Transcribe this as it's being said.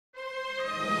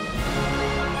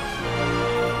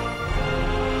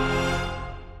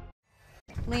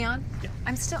Leon? Yeah.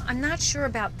 I'm not sure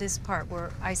about this part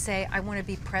where I say I want to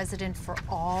be president for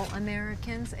all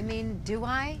Americans. I mean, do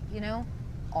I? You know,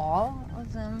 all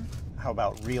of them? How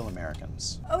about real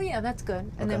Americans? Oh yeah, that's good.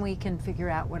 And then Okay. we can figure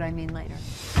out what I mean later.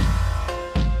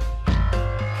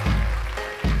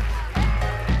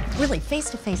 Really, face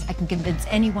to face, I can convince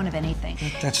anyone of anything.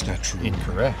 That's not true.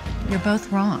 Incorrect. You're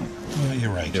both wrong. Well,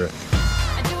 you're right. You're right.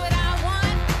 I do what I want.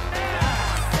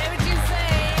 Say what you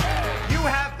say. You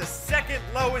have the second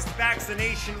lowest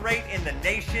vaccination rate in the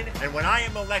nation, and when I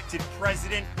am elected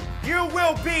president, you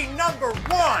will be number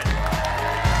one.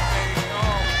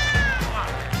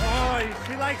 Oh,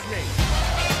 she likes me.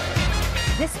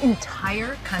 This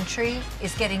entire country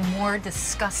is getting more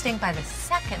disgusting by the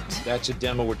second. That's a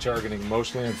demo we're targeting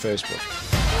mostly on Facebook.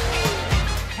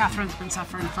 Catherine's been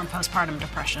suffering from postpartum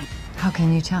depression. How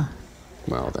can you tell?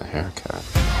 Well, the haircut.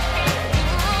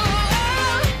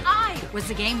 I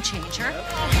was a game changer.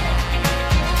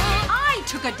 I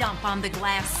took a dump on the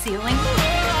glass ceiling.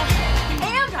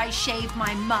 And I shaved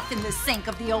my muff in the sink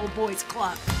of the old boys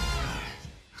club.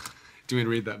 Do you mean to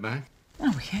read that back?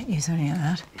 Oh, we can't use any of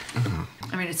that.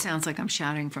 I mean, it sounds like I'm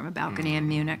shouting from a balcony in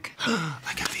Munich.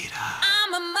 Like a Vita.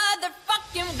 I'm a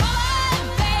motherfucking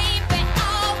woman, baby,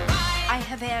 all right. I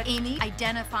have had Amy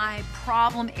identify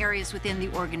problem areas within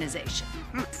the organization.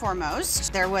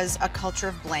 Foremost, there was a culture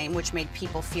of blame which made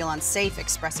people feel unsafe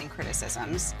expressing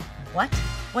criticisms. What?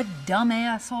 What dumb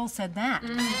asshole said that?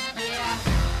 Yeah.